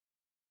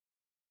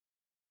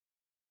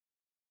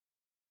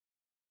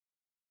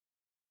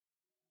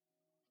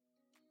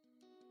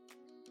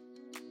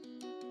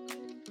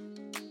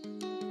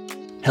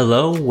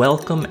Hello,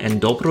 welcome,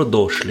 and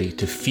dobrodošli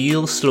to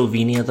Feel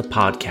Slovenia the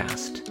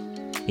podcast.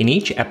 In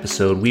each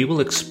episode, we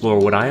will explore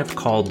what I have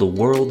called the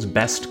world's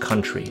best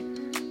country,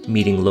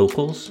 meeting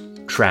locals,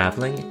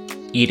 traveling,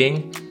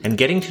 eating, and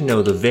getting to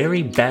know the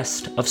very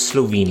best of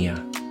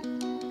Slovenia.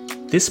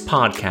 This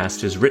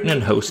podcast is written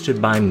and hosted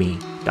by me,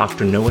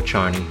 Dr. Noah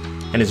Charney,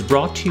 and is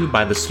brought to you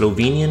by the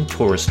Slovenian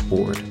Tourist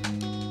Board.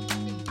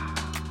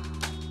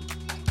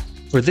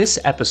 For this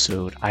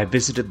episode, I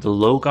visited the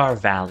Logar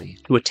Valley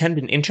to attend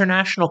an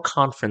international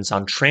conference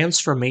on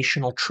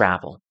transformational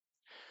travel.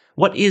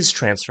 What is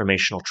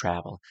transformational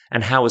travel,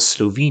 and how is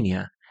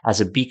Slovenia, as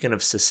a beacon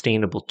of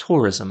sustainable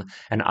tourism,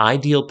 an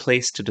ideal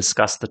place to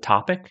discuss the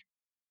topic?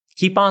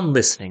 Keep on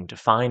listening to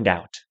find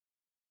out.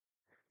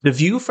 The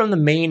view from the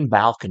main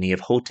balcony of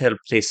Hotel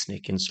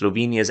Plesnik in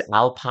Slovenia's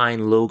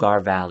alpine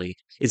Logar Valley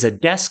is a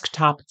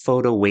desktop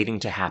photo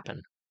waiting to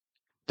happen.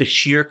 The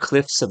sheer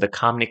cliffs of the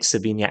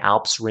Kamnik-Savinja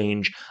Alps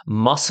range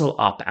muscle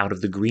up out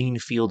of the green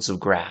fields of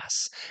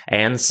grass,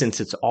 and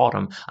since it's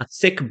autumn, a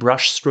thick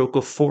brushstroke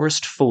of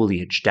forest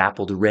foliage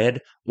dappled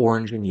red,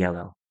 orange, and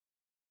yellow.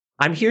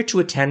 I'm here to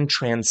attend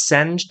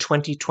Transcend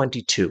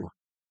 2022,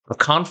 a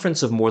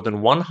conference of more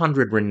than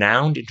 100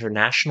 renowned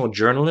international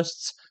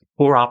journalists,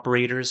 tour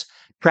operators,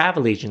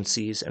 travel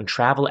agencies, and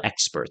travel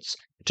experts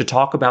to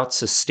talk about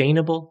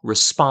sustainable,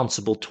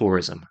 responsible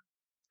tourism.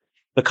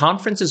 The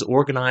conference is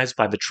organized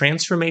by the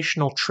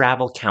Transformational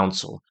Travel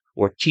Council,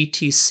 or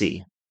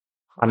TTC,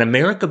 an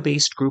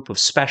America-based group of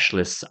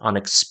specialists on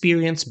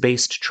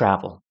experience-based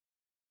travel.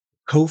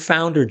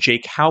 Co-founder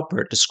Jake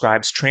Haupert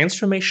describes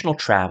transformational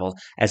travel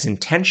as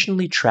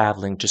intentionally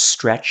traveling to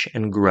stretch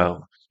and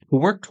grow, to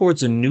work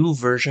towards a new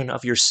version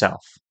of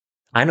yourself.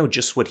 I know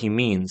just what he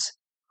means.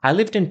 I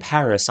lived in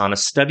Paris on a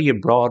study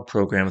abroad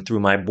program through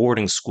my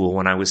boarding school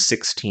when I was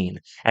 16,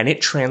 and it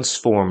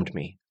transformed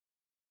me.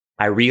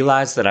 I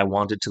realized that I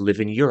wanted to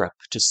live in Europe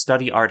to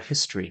study art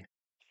history.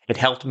 It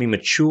helped me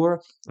mature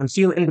and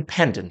feel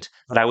independent,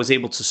 that I was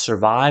able to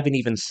survive and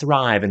even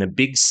thrive in a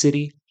big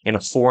city, in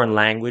a foreign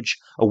language,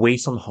 away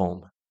from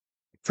home.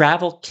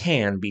 Travel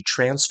can be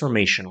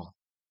transformational.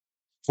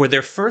 For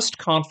their first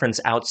conference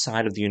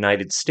outside of the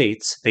United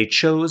States, they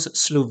chose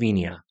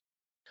Slovenia.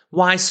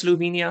 Why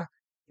Slovenia?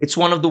 It's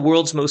one of the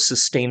world's most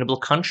sustainable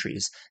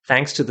countries,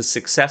 thanks to the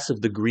success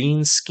of the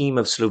green scheme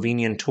of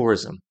Slovenian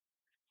tourism.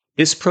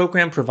 This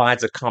program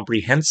provides a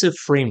comprehensive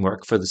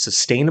framework for the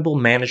sustainable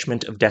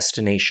management of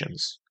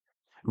destinations.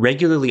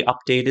 Regularly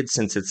updated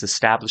since its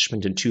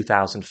establishment in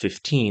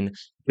 2015,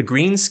 the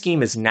Green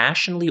Scheme is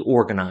nationally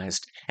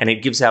organized, and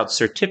it gives out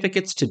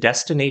certificates to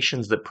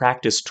destinations that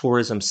practice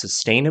tourism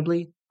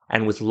sustainably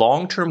and with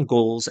long-term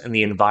goals and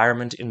the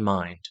environment in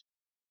mind.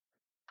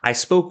 I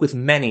spoke with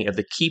many of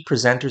the key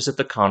presenters at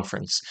the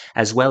conference,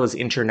 as well as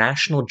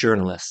international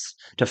journalists,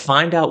 to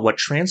find out what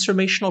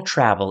transformational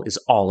travel is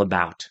all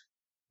about.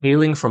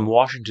 Hailing from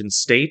Washington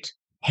State,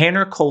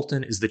 Tanner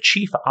Colton is the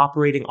Chief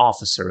Operating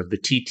Officer of the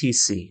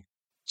TTC.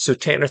 So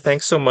Tanner,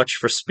 thanks so much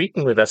for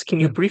speaking with us. Can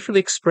you briefly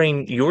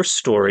explain your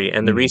story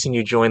and the reason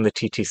you joined the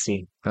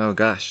TTC? Oh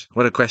gosh,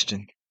 what a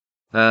question.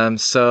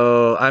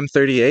 So I'm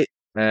 38.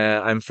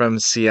 I'm from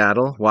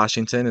Seattle,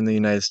 Washington, in the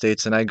United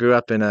States, and I grew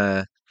up in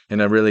a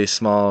really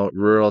small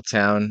rural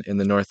town in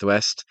the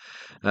Northwest.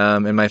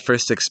 And my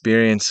first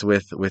experience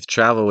with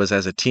travel was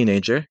as a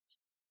teenager.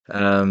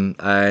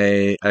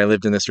 I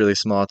lived in this really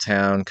small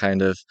town,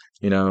 kind of,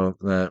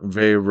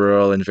 very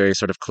rural and very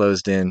sort of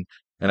closed in.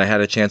 And I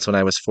had a chance when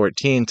I was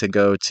 14 to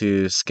go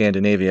to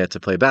Scandinavia to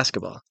play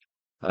basketball,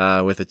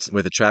 with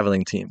a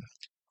traveling team.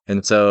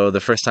 And so the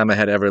first time I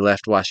had ever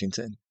left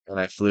Washington, and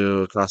I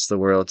flew across the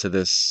world to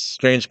this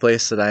strange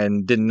place that I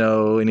didn't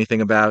know anything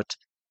about.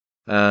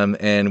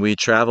 And we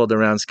traveled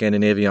around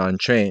Scandinavia on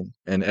train.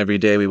 And every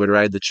day we would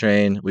ride the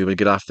train, we would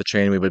get off the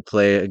train, we would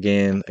play a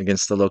game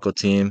against the local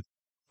team,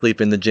 sleep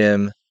in the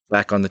gym,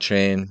 back on the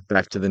train,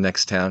 back to the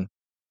next town.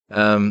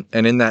 And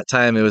in that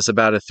time, it was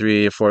about a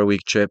 3 or 4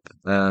 week trip.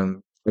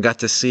 I got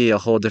to see a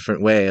whole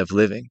different way of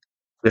living,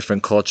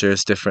 different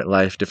cultures, different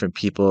life, different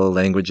people,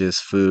 languages,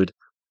 food,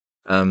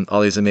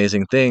 all these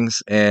amazing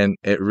things. And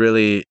it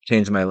really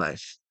changed my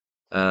life.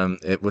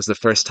 It was the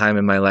first time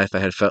in my life I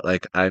had felt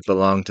like I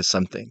belonged to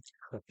something.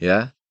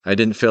 Yeah. I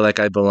didn't feel like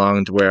I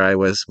belonged where I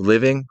was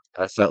living.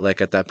 I felt like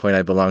at that point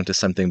I belonged to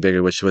something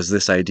bigger, which was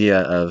this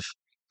idea of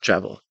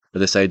travel, or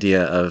this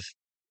idea of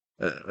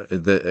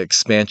the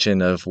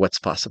expansion of what's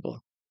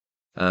possible.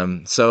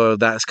 So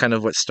that's kind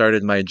of what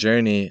started my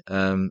journey.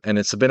 And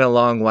it's been a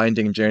long,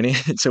 winding journey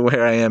to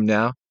where I am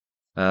now.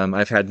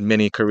 I've had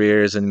many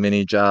careers and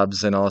many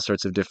jobs and all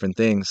sorts of different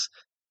things.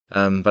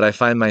 But I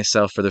find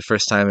myself for the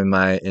first time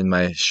in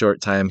my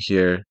short time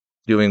here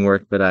doing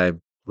work that I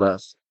love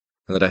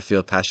and that I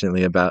feel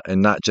passionately about,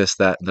 and not just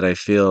that, that I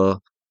feel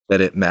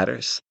that it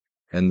matters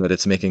and that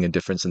it's making a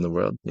difference in the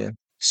world. Yeah.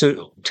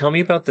 So tell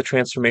me about the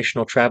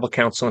Transformational Travel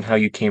Council and how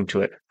you came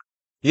to it.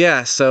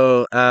 Yeah.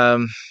 So,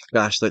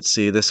 gosh, let's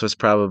see. This was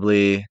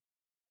probably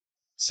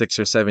 6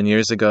 or 7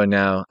 years ago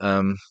now.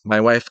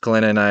 My wife,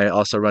 Glenna, and I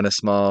also run a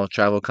small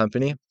travel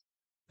company.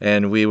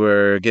 and we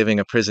were giving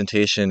a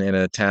presentation in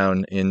a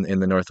town in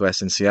the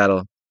Northwest in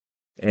Seattle.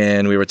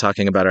 And we were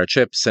talking about our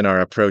trips and our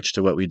approach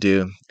to what we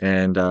do.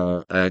 And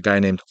a guy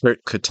named Kurt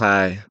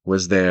Katai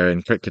was there,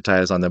 and Kurt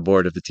Katai is on the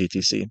board of the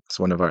TTC. It's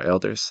one of our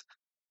elders.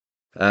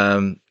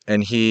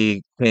 And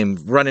he came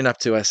running up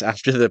to us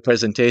after the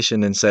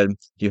presentation and said,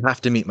 "You have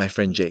to meet my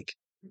friend Jake.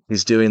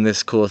 He's doing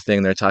this cool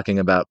thing. They're talking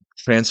about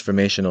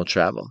transformational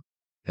travel."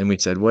 And we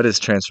said, "What is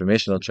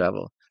transformational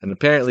travel?" And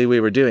apparently we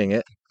were doing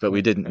it, but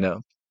we didn't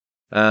know.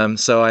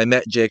 So I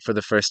met Jake for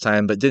the first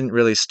time, but didn't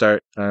really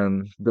start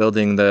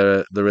building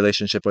the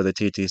relationship or the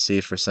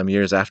TTC for some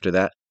years after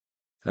that.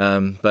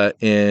 But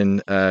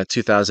in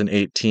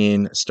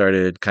 2018,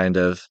 started kind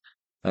of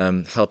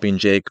helping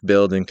Jake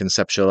build and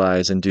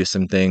conceptualize and do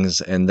some things.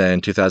 And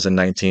then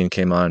 2019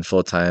 came on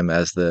full time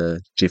as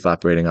the chief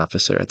operating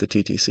officer at the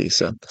TTC.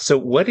 So, So,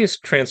 what is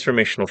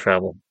transformational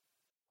travel?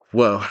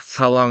 whoa,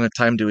 how long a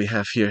time do we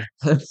have here?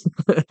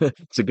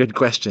 It's a good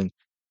question.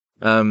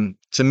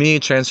 To me,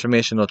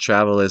 transformational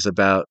travel is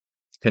about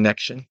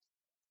connection.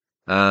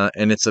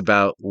 And it's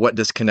about what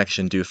does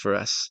connection do for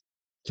us?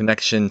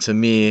 Connection to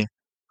me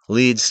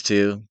leads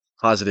to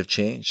positive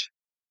change.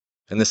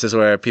 And this is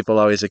where people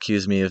always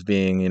accuse me of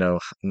being,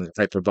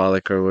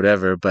 hyperbolic or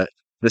whatever. But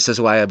this is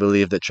why I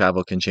believe that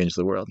travel can change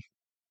the world.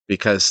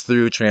 Because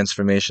through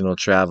transformational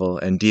travel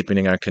and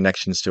deepening our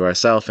connections to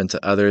ourselves and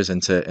to others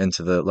and to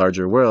the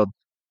larger world,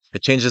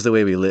 it changes the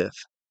way we live.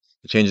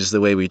 It changes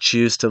the way we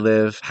choose to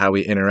live, how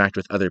we interact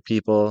with other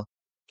people,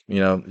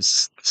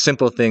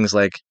 simple things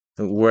like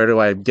where do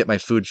I get my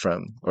food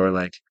from? Or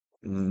like,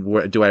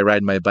 where do I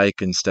ride my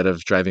bike instead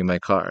of driving my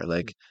car?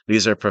 Like,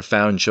 these are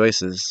profound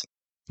choices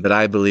that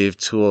I believe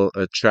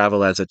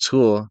travel as a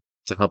tool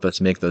to help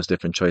us make those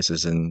different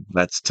choices. And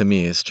that's to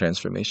me is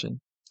transformation.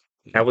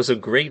 That was a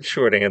great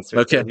short answer.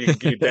 Okay.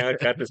 So you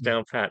got this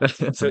down pat.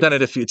 I've So done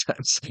it a few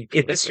times.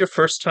 is this your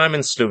first time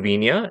in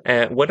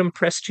Slovenia? What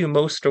impressed you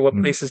most, or what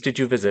places did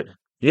you visit?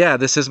 Yeah,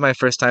 this is my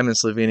first time in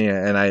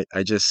Slovenia, and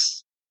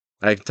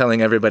I'm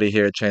telling everybody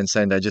here at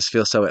Transcend, I just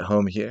feel so at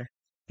home here.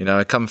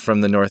 I come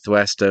from the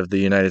northwest of the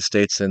United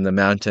States and the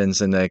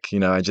mountains, and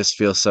I just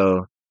feel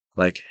so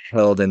like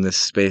held in this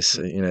space.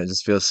 It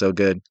just feels so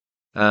good.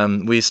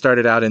 We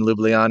started out in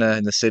Ljubljana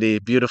in the city,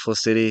 beautiful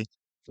city.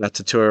 Got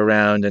to tour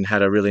around and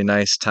had a really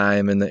nice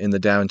time in the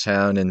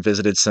downtown and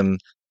visited some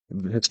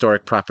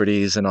historic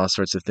properties and all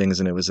sorts of things,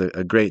 and it was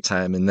a great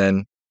time. And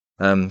then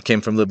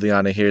came from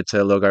Ljubljana here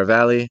to Logar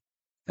Valley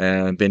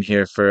and been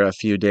here for a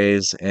few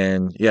days.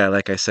 And yeah,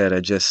 like I said,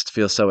 I just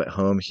feel so at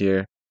home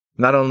here.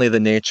 Not only the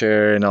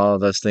nature and all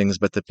of those things,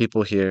 but the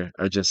people here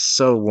are just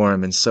so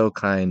warm and so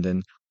kind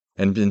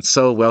and been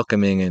so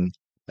welcoming. And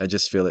I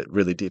just feel it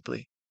really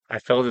deeply. I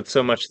felt it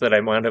so much that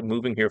I wound up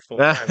moving here full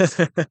time.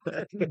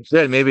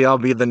 Good. Maybe I'll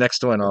be the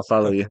next one. I'll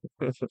follow you.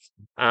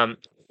 Um,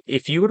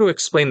 if you were to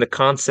explain the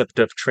concept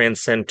of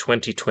Transcend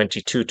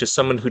 2022 to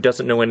someone who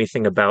doesn't know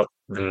anything about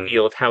the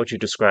field, how would you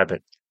describe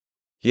it?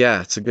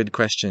 Yeah, it's a good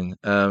question.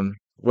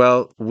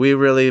 Well, we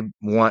really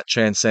want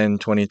Transcend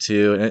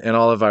 22 and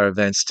all of our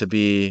events to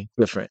be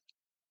different.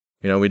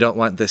 We don't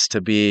want this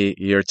to be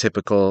your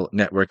typical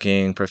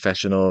networking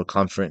professional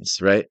conference,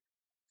 right?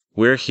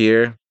 We're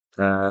here,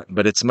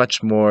 but it's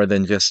much more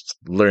than just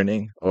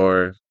learning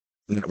or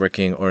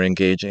networking or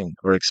engaging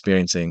or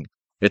experiencing.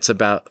 It's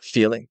about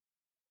feeling.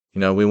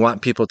 We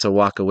want people to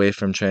walk away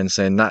from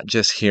Transcend, not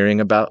just hearing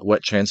about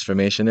what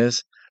transformation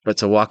is, but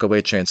to walk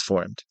away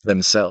transformed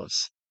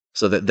themselves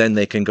so that then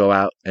they can go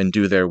out and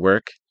do their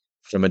work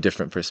from a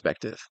different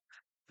perspective.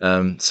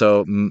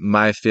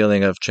 My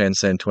feeling of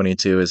Transcend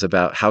 22 is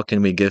about how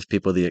can we give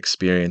people the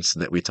experience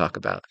that we talk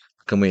about?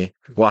 Can we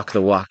walk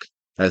the walk,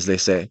 as they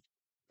say?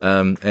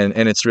 And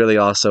it's really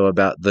also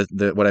about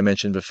the what I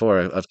mentioned before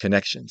of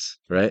connections,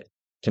 right?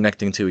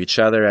 Connecting to each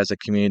other as a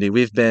community.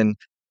 We've been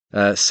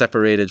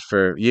separated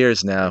for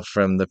years now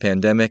from the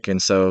pandemic,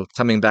 and so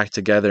coming back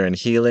together and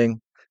healing,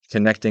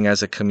 connecting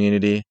as a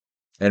community,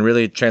 and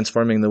really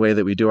transforming the way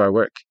that we do our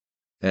work.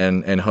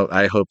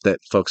 I hope that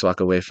folks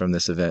walk away from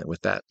this event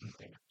with that.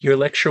 Your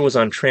lecture was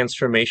on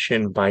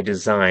transformation by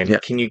design. Yeah.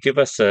 Can you give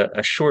us a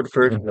short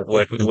version of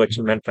what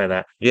you meant by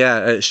that?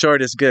 Yeah,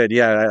 short is good.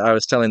 Yeah, I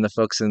was telling the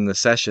folks in the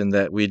session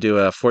that we do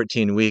a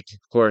 14-week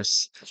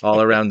course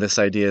all around this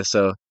idea.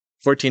 So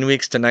 14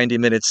 weeks to 90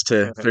 minutes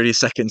to 30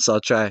 seconds, I'll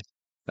try.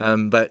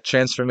 But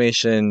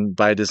transformation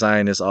by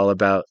design is all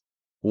about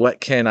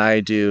what can I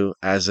do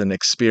as an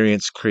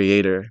experience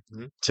creator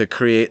to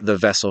create the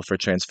vessel for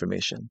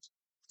transformation?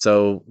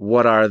 So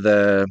what are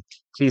the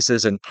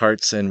pieces and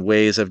parts and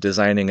ways of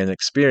designing an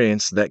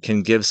experience that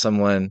can give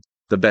someone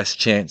the best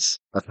chance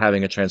of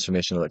having a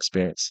transformational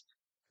experience?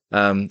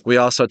 We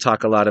also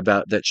talk a lot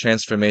about that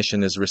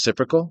transformation is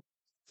reciprocal,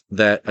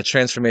 that a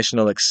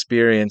transformational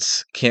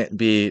experience can't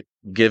be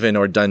given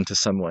or done to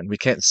someone. We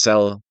can't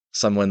sell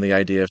someone the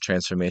idea of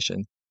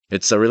transformation.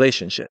 It's a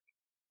relationship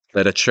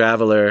that a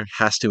traveler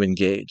has to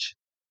engage.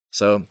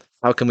 So,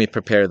 how can we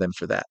prepare them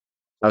for that?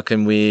 How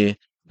can we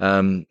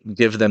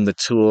give them the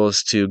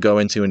tools to go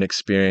into an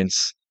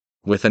experience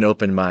with an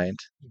open mind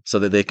so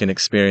that they can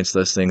experience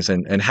those things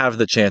and have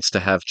the chance to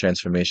have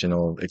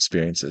transformational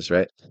experiences,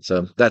 right?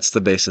 So that's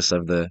the basis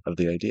of the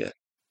idea.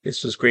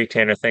 This was great,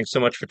 Tanner. Thanks so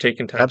much for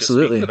taking time to speak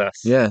Absolutely. with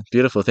us. Yeah,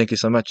 beautiful. Thank you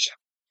so much.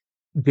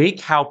 Jake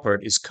Halpert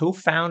is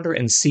co-founder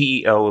and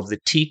CEO of the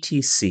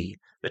TTC,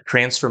 the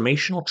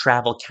Transformational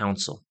Travel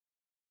Council.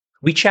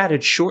 We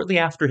chatted shortly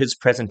after his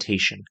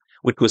presentation,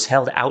 which was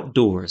held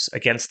outdoors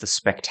against the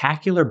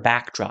spectacular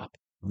backdrop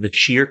of the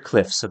sheer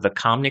cliffs of the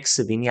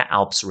Kamnik-Savinya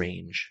Alps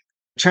range.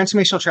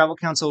 Transformational Travel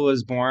Council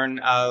was born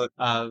out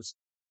of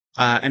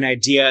an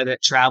idea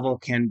that travel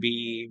can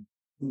be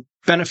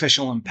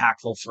beneficial and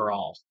impactful for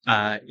all.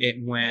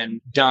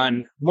 When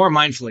done more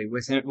mindfully,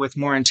 with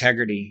more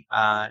integrity,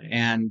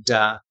 and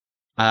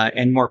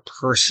more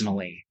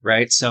personally,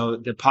 right? So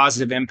the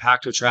positive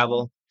impact of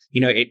travel,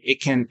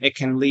 it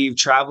can leave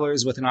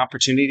travelers with an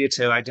opportunity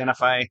to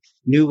identify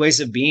new ways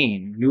of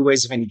being, new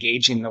ways of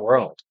engaging the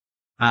world,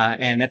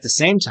 and at the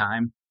same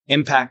time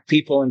impact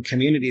people and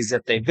communities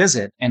that they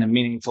visit in a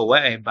meaningful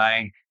way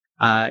by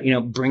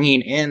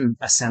bringing in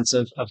a sense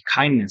of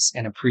kindness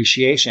and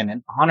appreciation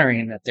and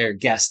honoring that they're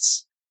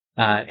guests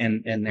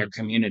in their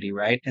community,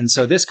 right? And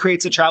so this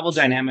creates a travel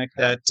dynamic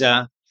that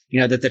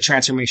that the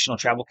Transformational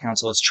Travel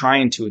Council is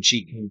trying to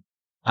achieve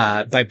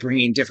by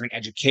bringing different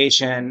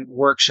education,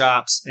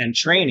 workshops, and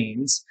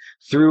trainings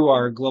through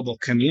our global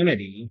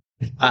community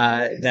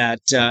that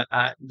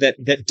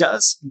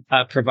does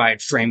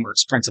provide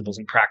frameworks, principles,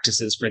 and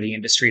practices for the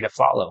industry to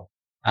follow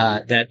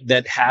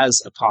that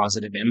has a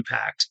positive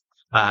impact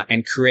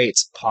and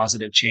creates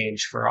positive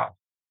change for all.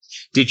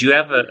 Did you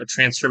have a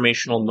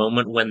transformational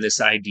moment when this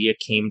idea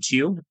came to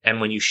you and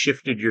when you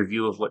shifted your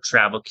view of what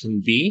travel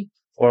can be,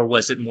 or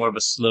was it more of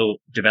a slow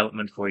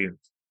development for you?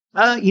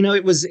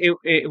 It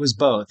was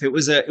both. It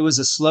was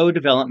a slow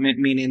development,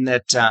 meaning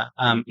that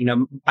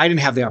I didn't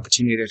have the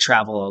opportunity to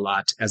travel a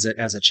lot as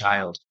a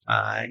child.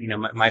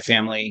 My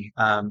family,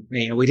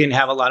 we didn't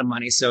have a lot of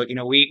money, so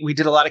we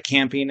did a lot of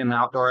camping and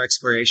outdoor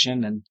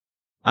exploration,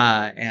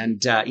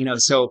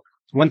 so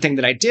one thing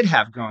that I did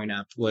have growing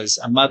up was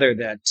a mother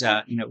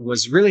that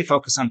was really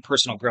focused on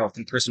personal growth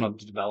and personal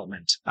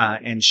development,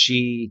 and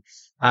she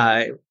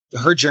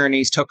her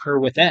journeys took her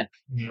within,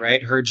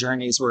 right? Her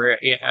journeys were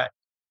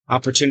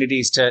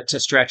opportunities to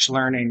stretch,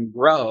 learn, and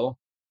grow,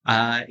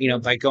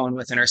 by going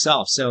within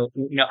herself. So,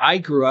 I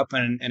grew up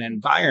in an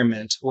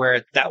environment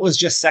where that was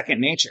just second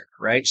nature,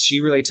 right?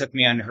 She really took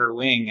me under her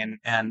wing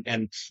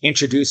and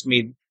introduced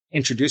me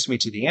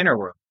to the inner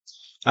world.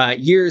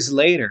 Years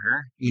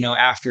later,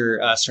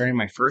 after starting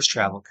my first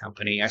travel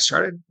company, I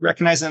started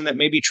recognizing that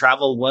maybe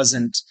travel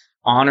wasn't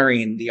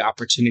honoring the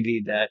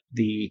opportunity that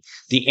the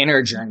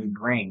inner journey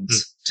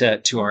brings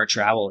to our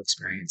travel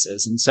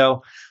experiences. And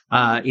so,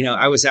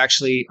 I was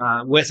actually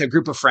with a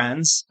group of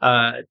friends,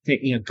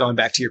 going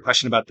back to your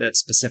question about that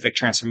specific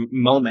transform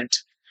moment,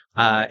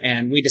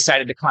 and we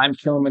decided to climb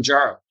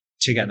Kilimanjaro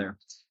together.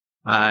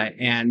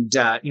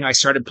 I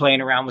started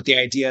playing around with the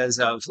ideas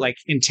of like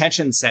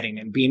intention setting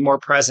and being more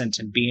present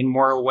and being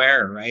more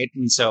aware, right?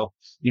 And so,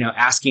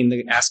 asking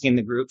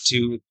the group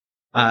to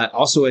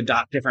also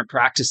adopt different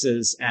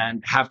practices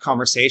and have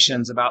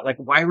conversations about like,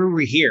 why were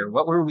we here?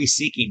 What were we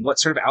seeking? What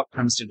sort of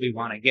outcomes did we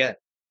want to get?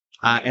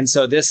 And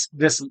so this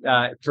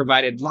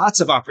provided lots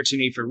of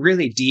opportunity for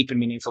really deep and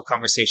meaningful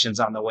conversations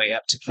on the way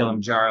up to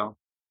Kilimanjaro.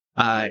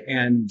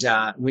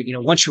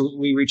 Once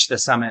we reached the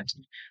summit,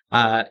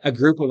 a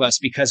group of us,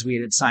 because we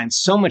had assigned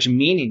so much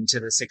meaning to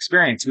this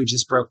experience, we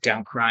just broke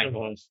down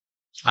crying.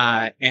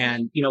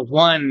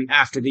 One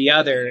after the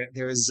other,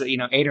 there was,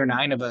 8 or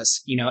 9 of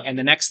us, and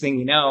the next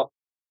thing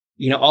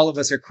all of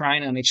us are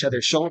crying on each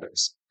other's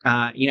shoulders.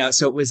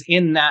 So it was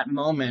in that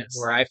moment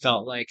where I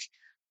felt like,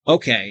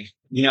 okay,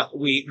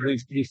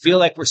 we feel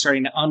like we're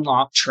starting to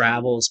unlock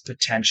travel's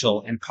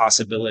potential and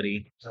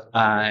possibility.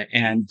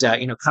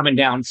 Coming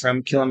down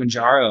from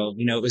Kilimanjaro,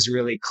 it was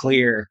really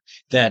clear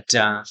that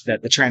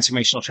the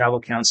Transformational Travel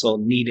Council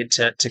needed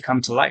to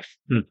come to life.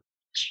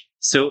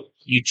 So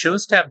you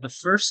chose to have the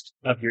first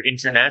of your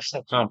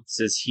international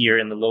conferences here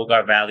in the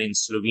Logar Valley in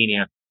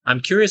Slovenia. I'm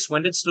curious,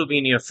 when did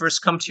Slovenia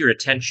first come to your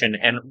attention,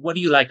 and what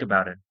do you like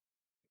about it?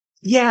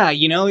 Yeah,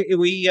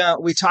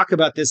 we talk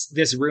about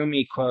this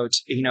Rumi quote,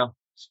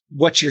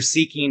 what you're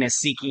seeking is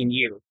seeking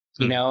you,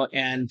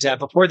 and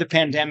before the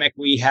pandemic,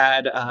 we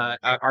had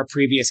our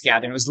previous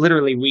gathering. It was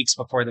literally weeks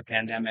before the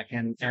pandemic.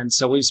 And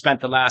so we've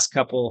spent the last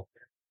couple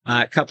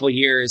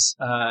years,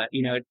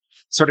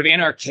 sort of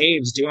in our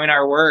caves doing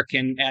our work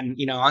and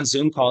on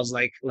Zoom calls,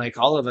 like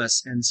all of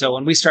us. And so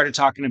when we started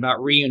talking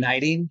about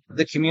reuniting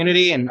the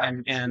community and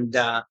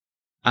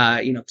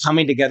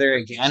coming together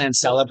again and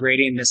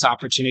celebrating this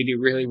opportunity to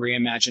really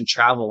reimagine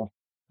travel,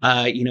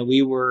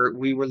 we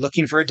were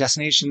looking for a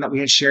destination that we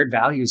had shared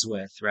values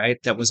with,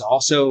 right? That was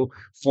also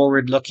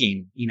forward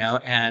looking,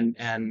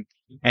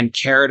 and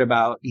cared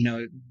about,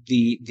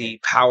 the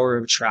power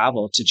of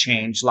travel to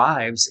change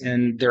lives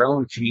in their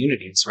own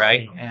communities,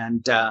 right?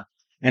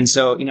 And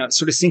so,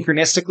 sort of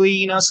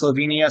synchronistically,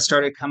 Slovenia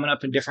started coming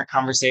up in different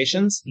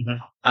conversations.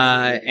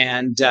 Our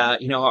head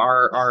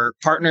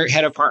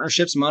of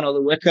partnerships, Mona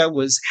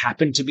Lewicka,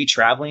 happened to be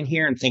traveling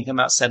here and thinking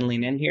about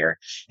settling in here.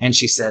 And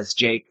she says,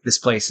 Jake, this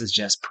place is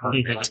just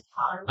perfect.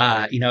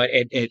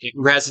 It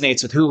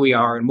resonates with who we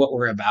are and what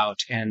we're about.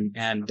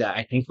 And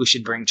I think we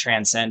should bring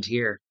Transcend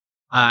here.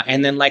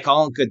 And then, like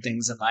all good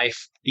things in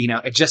life,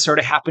 it just sort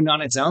of happened on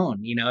its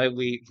own.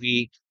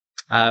 We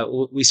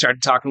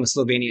started talking with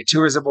Slovenia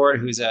Tourism Board,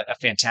 who's a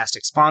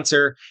fantastic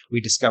sponsor.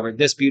 We discovered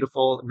this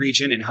beautiful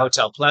region in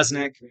Hotel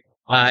Plesnik.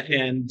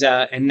 And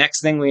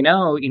next thing we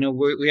know,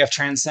 we have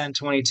Transcend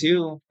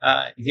 22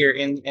 here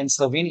in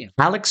Slovenia.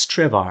 Alex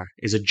Trevar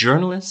is a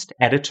journalist,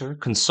 editor,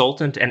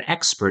 consultant, and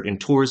expert in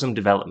tourism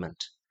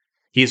development.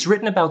 He has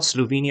written about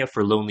Slovenia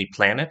for Lonely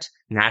Planet,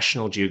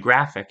 National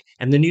Geographic,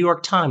 and the New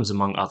York Times,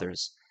 among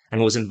others,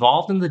 and was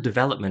involved in the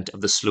development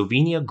of the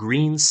Slovenia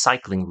Green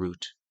Cycling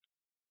Route.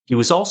 He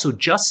was also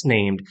just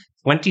named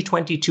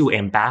 2022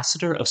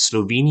 Ambassador of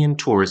Slovenian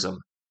Tourism.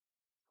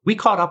 We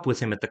caught up with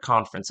him at the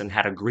conference and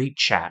had a great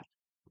chat,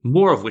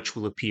 more of which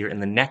will appear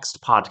in the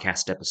next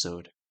podcast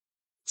episode.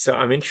 So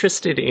I'm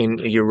interested in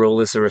your role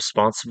as a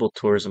responsible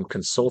tourism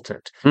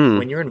consultant.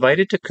 When you're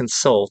invited to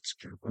consult,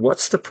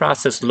 what's the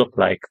process look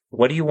like?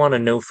 What do you want to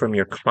know from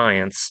your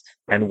clients,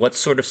 and what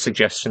sort of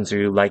suggestions are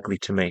you likely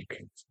to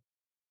make?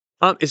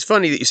 It's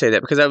funny that you say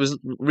that, because I was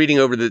reading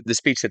over the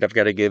speech that I've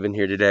got to give in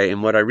here today,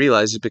 and what I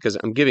realized is because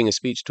I'm giving a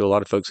speech to a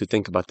lot of folks who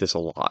think about this a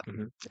lot.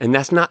 And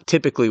that's not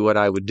typically what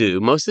I would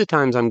do. Most of the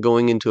times I'm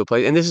going into a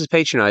place, and this is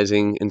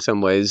patronizing in some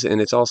ways, and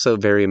it's also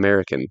very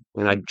American.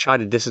 And I try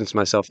to distance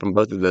myself from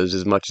both of those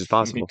as much as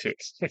possible. Me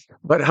too.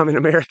 But I'm an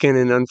American,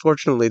 and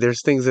unfortunately,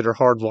 there's things that are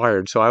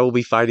hardwired. So I will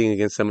be fighting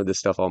against some of this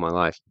stuff all my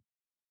life.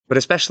 But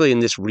especially in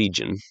this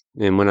region,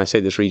 and when I say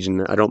this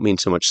region, I don't mean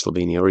so much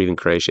Slovenia or even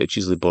Croatia. It's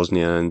usually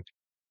Bosnia and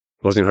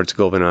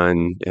Herzegovina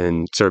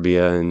and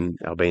Serbia and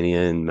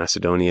Albania and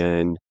Macedonia.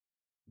 And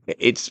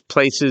it's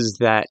places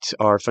that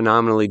are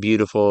phenomenally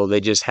beautiful.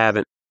 They just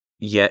haven't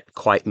yet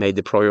quite made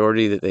the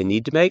priority that they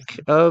need to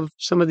make of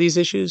some of these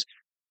issues.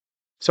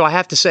 So I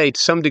have to say, to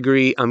some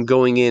degree, I'm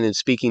going in and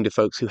speaking to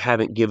folks who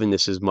haven't given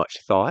this as much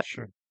thought.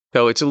 Sure.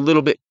 So it's a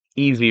little bit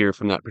easier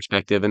from that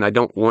perspective. And I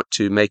don't want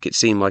to make it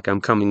seem like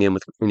I'm coming in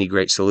with any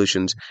great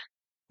solutions.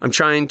 I'm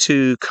trying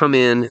to come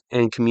in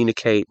and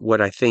communicate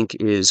what I think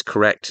is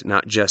correct,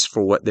 not just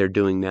for what they're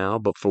doing now,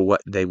 but for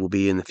what they will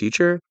be in the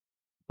future.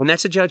 And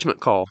that's a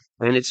judgment call.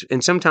 And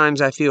sometimes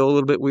I feel a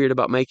little bit weird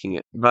about making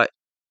it, but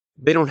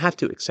they don't have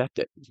to accept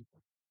it.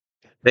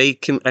 They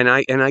can, and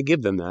I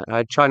give them that.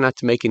 I try not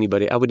to make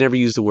anybody. I would never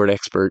use the word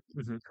expert,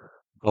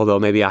 although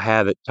maybe I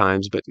have at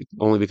times, but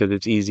only because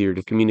it's easier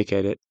to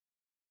communicate it.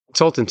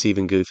 Consultant's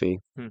even goofy.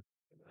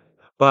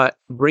 But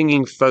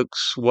bringing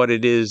folks what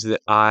it is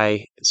that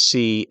I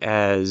see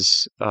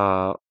as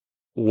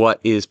what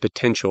is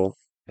potential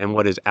and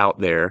what is out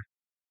there,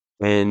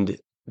 and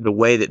the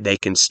way that they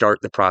can start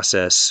the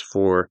process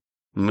for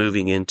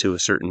moving into a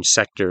certain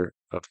sector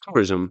of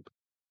tourism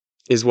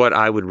is what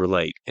I would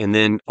relate. And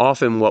then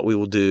often what we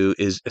will do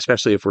is,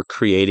 especially if we're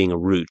creating a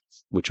route,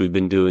 which we've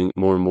been doing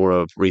more and more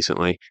of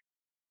recently,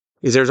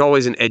 is there's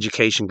always an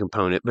education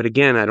component. But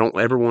again, I don't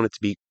ever want it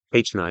to be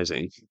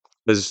patronizing,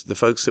 because the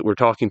folks that we're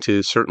talking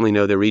to certainly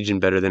know their region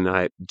better than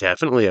I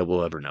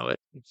will ever know it.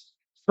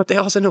 But they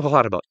also know a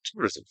lot about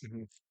tourism.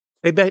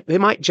 They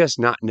might just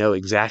not know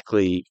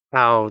exactly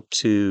how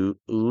to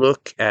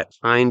look at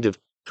kind of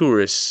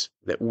tourists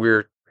that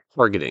we're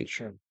targeting,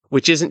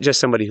 which isn't just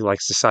somebody who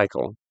likes to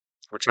cycle.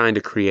 We're trying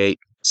to create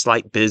a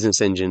slight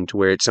business engine to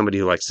where it's somebody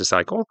who likes to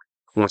cycle,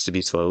 who wants to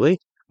be slowly,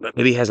 but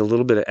maybe has a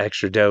little bit of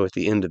extra dough at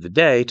the end of the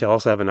day to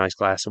also have a nice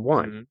glass of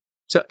wine.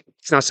 So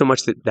it's not so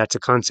much that that's a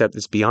concept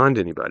that's beyond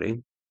anybody,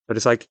 but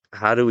it's like,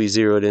 how do we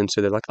zero it in so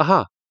they're like,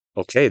 aha,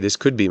 okay, this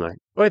could be mine.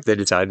 Or if they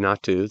decide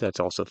not to, that's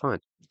also fine.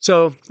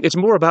 So it's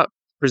more about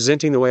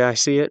presenting the way I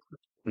see it,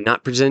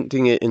 not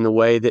presenting it in the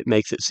way that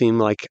makes it seem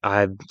like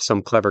I'm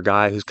some clever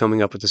guy who's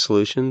coming up with a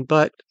solution,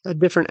 but a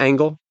different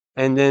angle,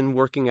 and then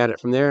working at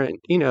it from there. And,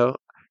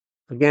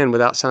 again,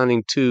 without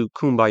sounding too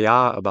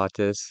kumbaya about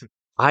this,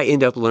 I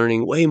end up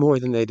learning way more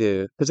than they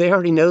do, because they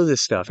already know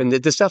this stuff. And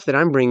the stuff that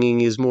I'm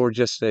bringing is more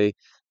just a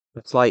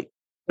slight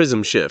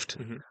prism shift.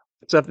 The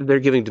stuff that they're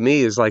giving to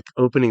me is like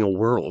opening a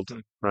world,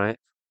 right?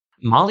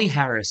 Molly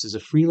Harris is a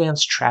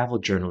freelance travel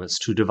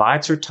journalist who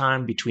divides her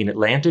time between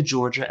Atlanta,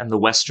 Georgia, and the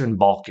Western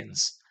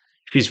Balkans.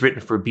 She's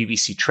written for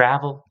BBC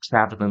Travel,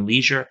 Travel and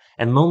Leisure,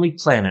 and Lonely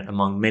Planet,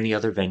 among many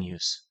other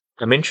venues.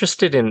 I'm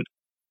interested in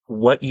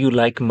what you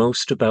like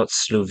most about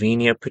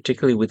Slovenia,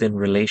 particularly within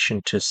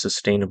relation to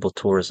sustainable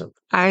tourism.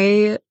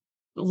 I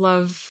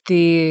love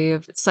the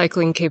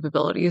cycling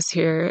capabilities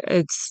here.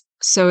 It's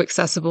so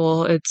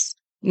accessible. It's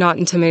not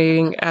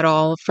intimidating at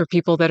all for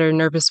people that are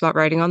nervous about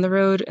riding on the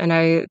road. And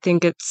I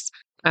think it's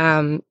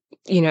a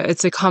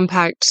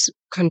compact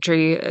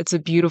country. It's a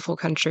beautiful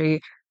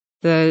country.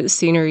 The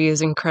scenery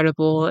is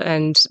incredible,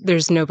 and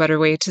there's no better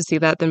way to see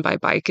that than by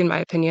bike, in my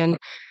opinion.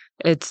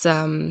 It's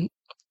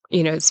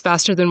it's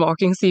faster than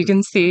walking, so you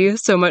can see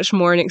so much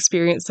more and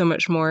experience so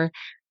much more.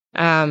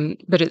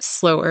 But it's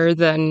slower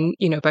than,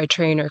 by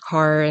train or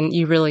car, and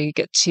you really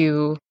get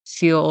to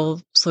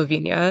feel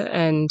Slovenia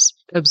and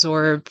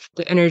absorb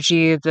the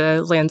energy,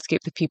 the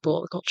landscape, the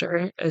people, the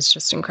culture. It's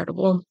just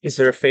incredible. Is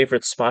there a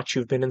favorite spot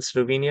you've been in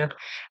Slovenia?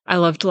 I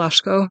loved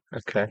Laško.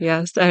 Okay.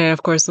 Yes, and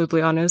of course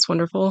Ljubljana is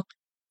wonderful.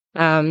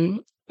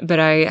 But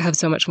I have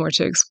so much more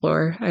to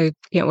explore. I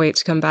can't wait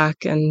to come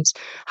back and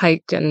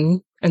hike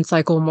and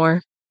cycle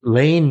more.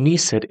 Lane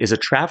Niset is a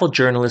travel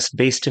journalist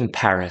based in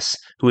Paris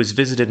who has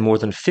visited more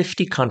than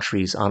 50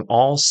 countries on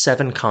all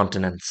 7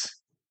 continents.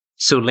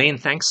 So, Lane,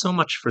 thanks so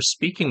much for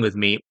speaking with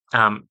me.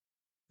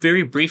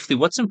 Very briefly,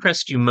 what's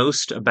impressed you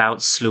most about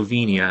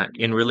Slovenia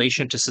in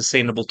relation to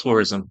sustainable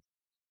tourism?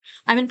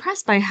 I'm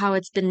impressed by how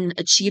it's been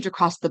achieved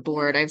across the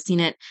board. I've seen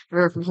it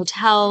from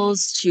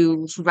hotels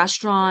to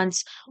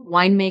restaurants,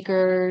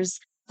 winemakers,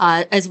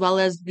 as well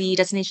as the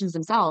destinations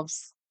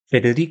themselves.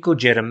 Federico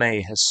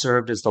Geremei has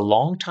served as the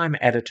longtime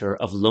editor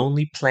of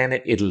Lonely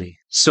Planet Italy.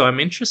 So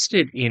I'm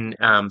interested in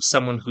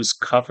someone who's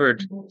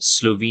covered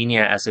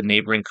Slovenia as a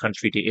neighboring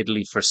country to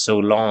Italy for so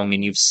long,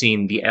 and you've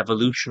seen the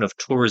evolution of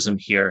tourism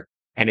here,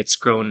 and it's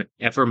grown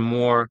ever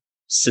more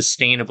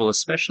sustainable,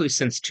 especially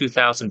since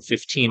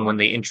 2015 when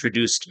they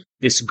introduced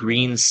this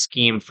green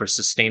scheme for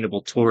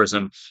sustainable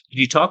tourism. Could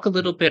you talk a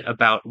little bit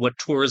about what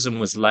tourism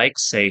was like,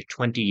 say,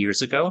 20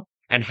 years ago,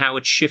 and how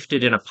it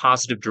shifted in a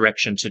positive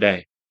direction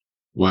today?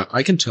 Well,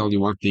 I can tell you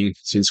one thing,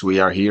 since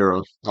we are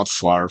here not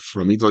far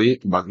from Italy,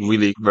 but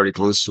really very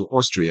close to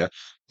Austria.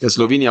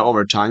 Slovenia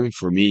over time,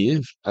 for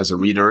me, as a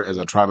reader, as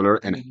a traveler,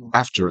 and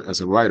after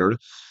as a writer,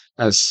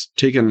 has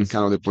taken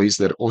kind of the place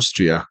that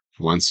Austria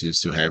once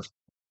used to have.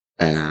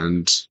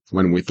 And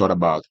when we thought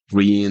about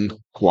green,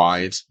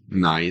 quiet,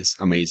 nice,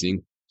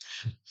 amazing,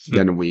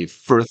 then we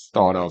first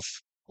thought of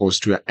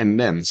Austria and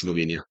then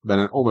Slovenia.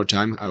 But over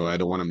time, I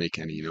don't want to make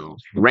any,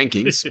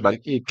 rankings, but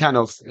it kind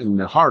of in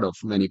the heart of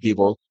many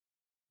people,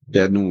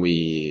 then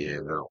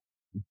Slovenia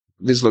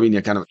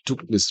kind of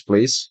took this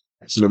place.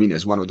 Slovenia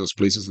is one of those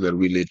places that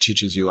really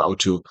teaches you how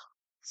to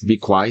be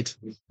quiet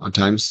at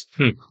times,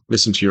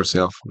 listen to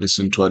yourself,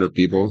 listen to other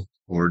people,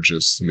 or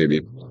just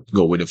maybe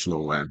go with the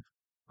flow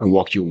and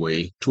walk your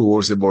way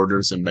towards the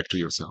borders and back to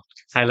yourself.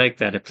 I like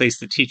that. A place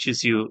that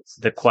teaches you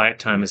the quiet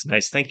time is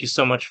nice. Thank you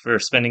so much for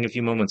spending a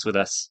few moments with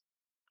us.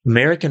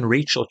 American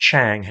Rachel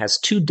Chang has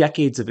 2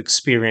 decades of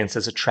experience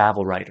as a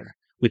travel writer,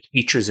 with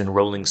features in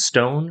Rolling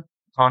Stone,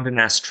 Condé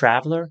Nast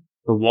Traveler,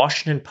 The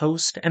Washington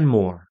Post, and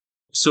more.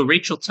 So,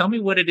 Rachel, tell me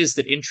what it is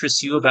that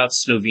interests you about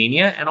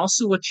Slovenia and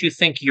also what you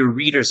think your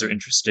readers are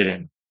interested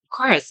in. Of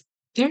course,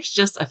 there's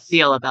just a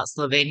feel about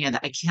Slovenia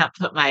that I can't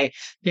put my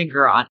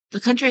finger on.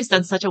 The country has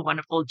done such a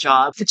wonderful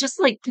job to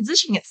just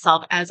positioning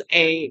itself as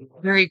a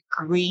very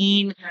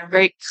green,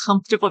 very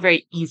comfortable,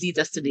 very easy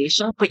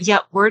destination. But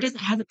yet word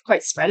hasn't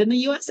quite spread in the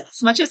US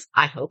as much as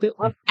I hope it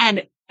will.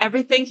 And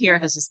everything here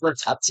has just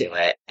lived up to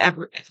it.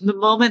 The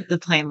moment the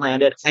plane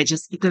landed,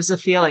 there's a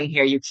feeling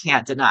here you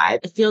can't deny.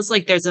 It feels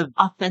like there's an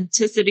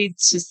authenticity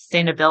to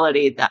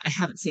sustainability that I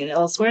haven't seen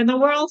elsewhere in the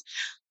world.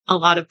 A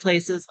lot of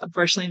places,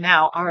 unfortunately,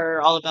 now are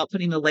all about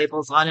putting the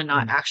labels on and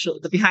not actually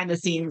the behind the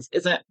scenes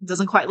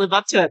doesn't quite live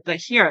up to it. But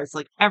here, it's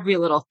like every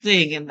little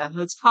thing in the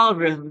hotel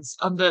rooms,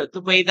 on the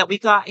way that we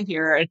got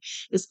here, and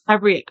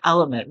every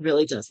element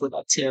really does live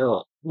up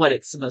to what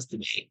it's supposed to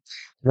be.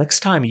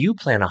 Next time you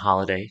plan a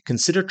holiday,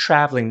 consider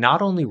traveling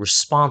not only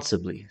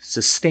responsibly,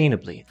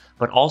 sustainably,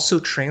 but also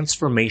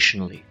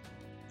transformationally.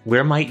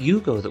 Where might you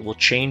go that will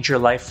change your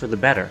life for the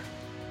better?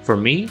 For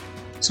me,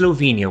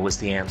 Slovenia was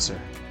the answer.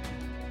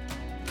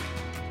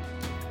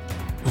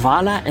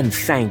 Hvala and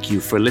thank you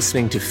for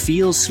listening to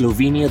Feel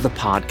Slovenia the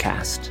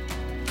podcast.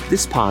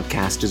 This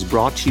podcast is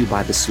brought to you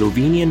by the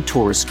Slovenian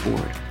Tourist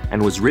Board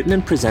and was written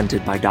and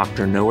presented by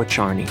Dr. Noah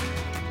Charney.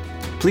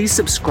 Please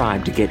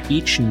subscribe to get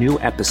each new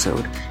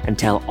episode and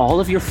tell all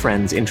of your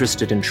friends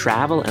interested in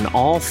travel and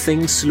all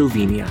things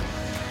Slovenia.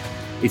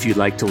 If you'd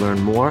like to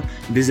learn more,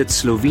 visit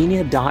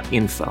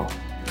slovenia.info.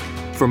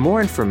 For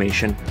more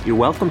information, you're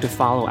welcome to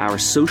follow our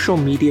social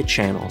media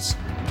channels.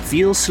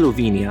 Feel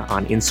Slovenia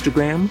on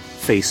Instagram,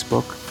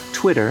 Facebook,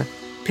 Twitter,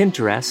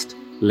 Pinterest,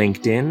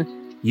 LinkedIn,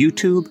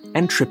 YouTube,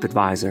 and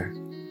TripAdvisor.